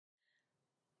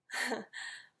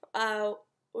uh,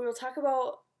 we will talk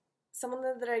about someone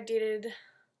that I dated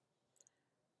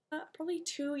probably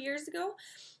 2 years ago.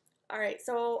 Alright,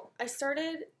 so I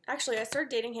started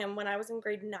dating him when I was in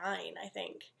grade 9, I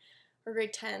think, or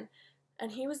grade 10.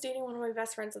 And he was dating one of my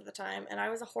best friends at the time, and I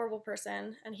was a horrible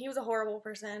person, and he was a horrible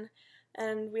person,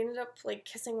 and we ended up, like,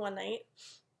 kissing one night,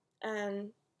 and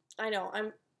I know, I'm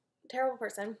a terrible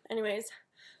person. Anyways,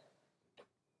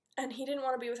 and he didn't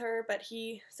want to be with her, but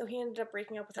so he ended up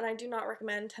breaking up with her, and I do not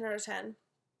recommend, 10 out of 10.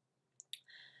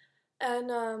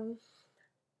 And,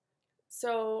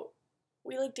 so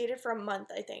we, like, dated for a month,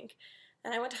 I think,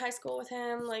 and I went to high school with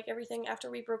him, like, everything, after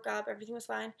we broke up, everything was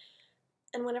fine.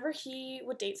 And whenever he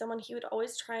would date someone, he would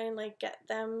always try and, like, get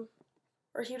them,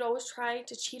 or he would always try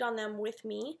to cheat on them with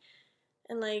me,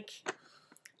 and, like,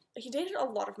 he dated a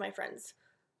lot of my friends.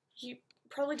 He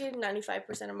probably dated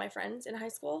 95% of my friends in high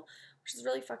school, which is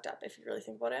really fucked up if you really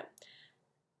think about it.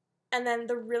 And then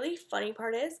the really funny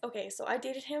part is, okay, so I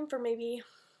dated him for maybe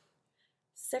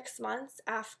 6 months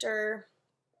after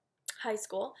high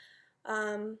school.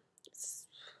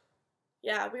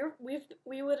 Yeah,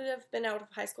 we would have been out of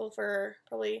high school for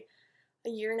probably a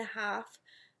year and a half,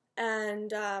 and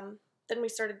then we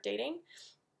started dating,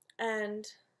 and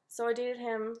so I dated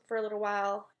him for a little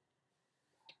while.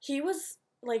 He was,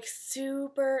 like,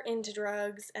 super into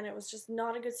drugs, and it was just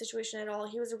not a good situation at all.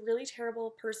 He was a really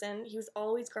terrible person. He was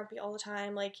always grumpy all the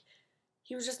time. Like,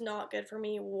 he was just not good for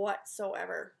me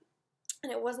whatsoever,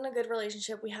 and it wasn't a good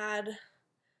relationship. We had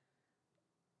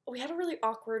a really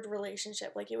awkward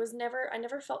relationship. Like, I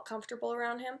never felt comfortable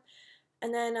around him.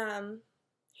 And then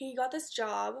he got this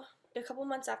job. A couple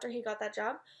months after he got that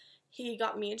job, he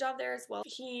got me a job there as well.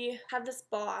 He had this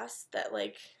boss that,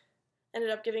 like, ended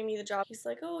up giving me the job. He's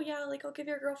like, oh yeah, like, I'll give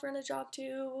your girlfriend a job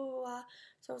too.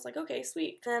 So I was like, okay,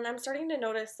 sweet. Then I'm starting to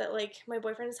notice that, like, my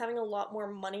boyfriend is having a lot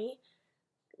more money,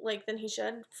 like, than he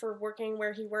should for working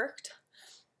where he worked.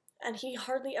 And he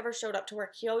hardly ever showed up to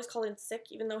work. He always called in sick,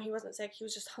 even though he wasn't sick. He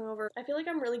was just hungover. I feel like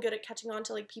I'm really good at catching on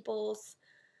to, like, people's,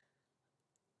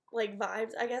 like,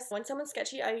 vibes, I guess. When someone's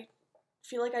sketchy, I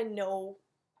feel like I know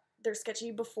they're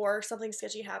sketchy before something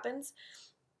sketchy happens.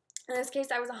 In this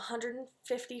case, I was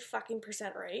 150 fucking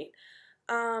percent right.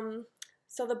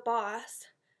 So the boss,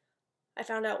 I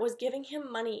found out, was giving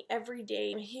him money every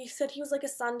day. He said he was like a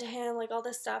son to him, like, all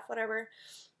this stuff, whatever.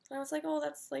 And I was like, oh,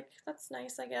 that's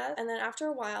nice, I guess. And then after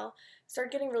a while, it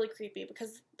started getting really creepy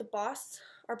because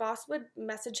our boss would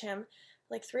message him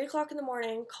like 3 o'clock in the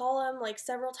morning, call him like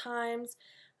several times,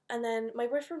 and then my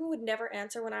boyfriend would never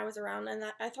answer when I was around, and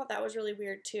I thought that was really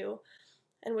weird too,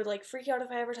 and would, like, freak out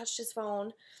if I ever touched his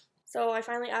phone. So I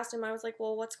finally asked him, I was like,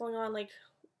 well, what's going on? Like,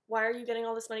 why are you getting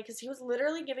all this money? Because he was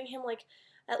literally giving him, like,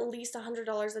 at least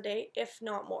 $100 a day, if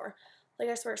not more. Like,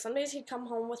 I swear, some days he'd come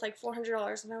home with, like,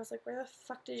 $400, and I was like, where the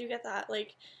fuck did you get that?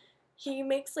 Like, he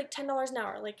makes, like, $10 an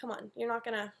hour. Like, come on, you're not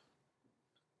gonna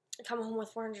come home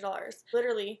with $400.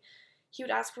 Literally, he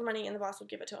would ask for money, and the boss would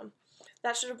give it to him.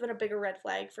 That should have been a bigger red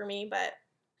flag for me, but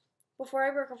before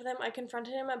I broke up with him, I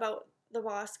confronted him about the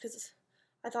boss, because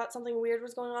I thought something weird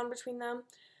was going on between them,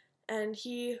 and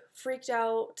he freaked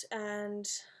out and,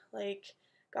 like,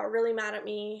 got really mad at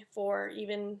me for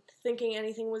even thinking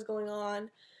anything was going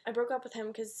on. I broke up with him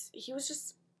because he was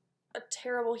just a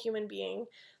terrible human being.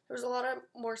 There was a lot of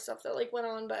more stuff that, like, went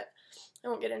on, but I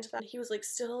won't get into that. He was, like,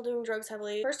 still doing drugs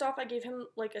heavily. First off, I gave him,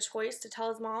 like, a choice to tell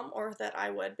his mom or that I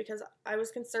would, because I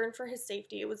was concerned for his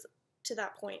safety. It was to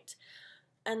that point.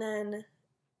 And then,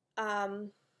 so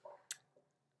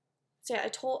yeah,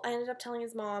 I ended up telling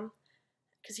his mom,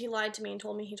 because he lied to me and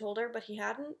told me he told her, but he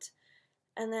hadn't.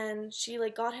 And then she,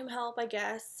 like, got him help, I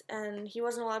guess, and he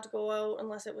wasn't allowed to go out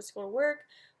unless it was to go to work.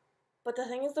 But the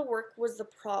thing is, the work was the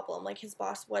problem. Like, his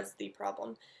boss was the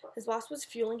problem. His boss was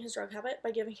fueling his drug habit by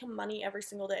giving him money every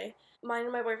single day. Mine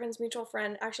and my boyfriend's mutual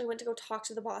friend actually went to go talk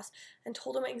to the boss and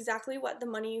told him exactly what the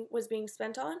money was being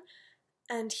spent on,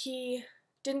 and he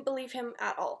didn't believe him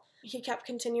at all. He kept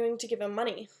continuing to give him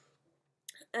money.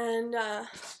 And,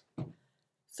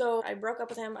 so I broke up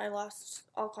with him. I lost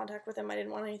all contact with him. I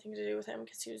didn't want anything to do with him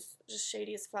because he was just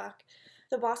shady as fuck.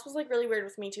 The boss was, like, really weird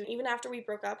with me too. Even after we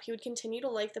broke up, he would continue to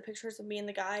like the pictures of me and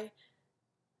the guy,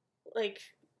 like,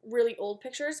 really old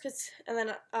pictures. And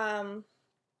then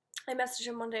I messaged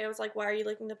him one day. I was like, why are you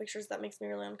liking the pictures? That makes me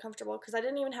really uncomfortable, because I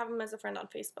didn't even have him as a friend on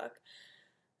Facebook.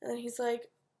 And then he's like,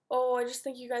 oh, I just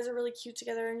think you guys are really cute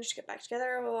together and you should get back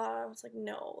together. Blah, blah, blah. I was like,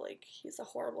 no, like, he's a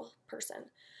horrible person.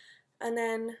 And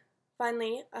then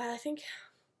finally, I think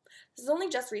this is only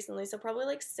just recently, so probably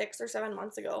like 6 or 7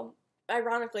 months ago.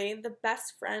 Ironically, the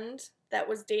best friend that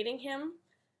was dating him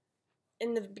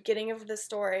in the beginning of the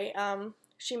story,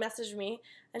 she messaged me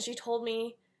and she told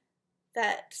me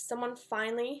that someone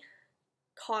finally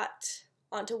caught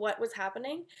onto what was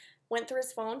happening, went through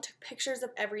his phone, took pictures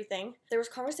of everything. There was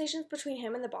conversations between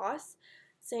him and the boss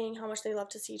saying how much they love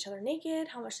to see each other naked,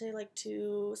 how much they like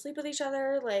to sleep with each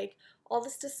other, like all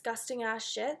this disgusting ass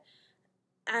shit.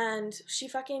 And she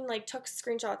fucking like took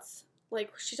screenshots,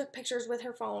 like she took pictures with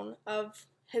her phone of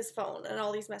his phone and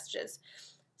all these messages.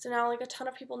 So now like a ton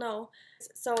of people know.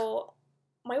 So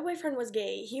my boyfriend was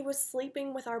gay. He was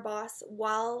sleeping with our boss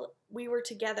while we were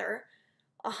together.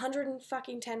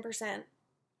 110%.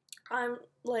 I'm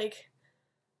like,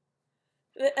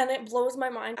 and it blows my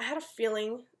mind. I had a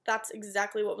feeling that's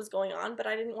exactly what was going on, but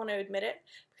I didn't want to admit it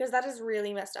because that is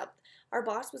really messed up. Our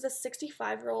boss was a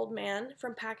 65-year-old man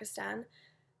from Pakistan.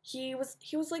 He was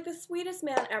like the sweetest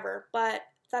man ever, but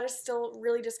that is still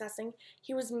really disgusting.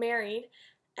 He was married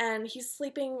and he's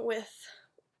sleeping with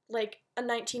like a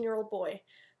 19-year-old boy.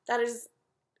 That is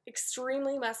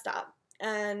extremely messed up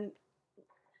and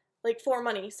like for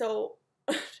money. So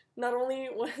not only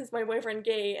was my boyfriend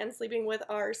gay and sleeping with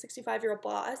our 65-year-old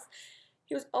boss,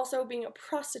 he was also being a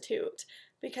prostitute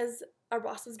because our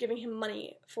boss was giving him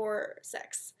money for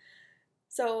sex.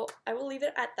 So I will leave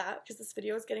it at that because this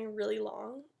video is getting really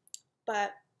long,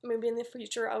 but maybe in the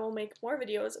future I will make more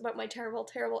videos about my terrible,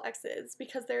 terrible exes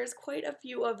because there's quite a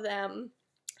few of them.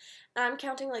 And I'm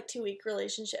counting like 2-week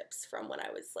relationships from when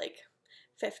I was like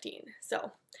 15.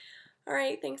 So,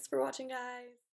 alright, thanks for watching, guys.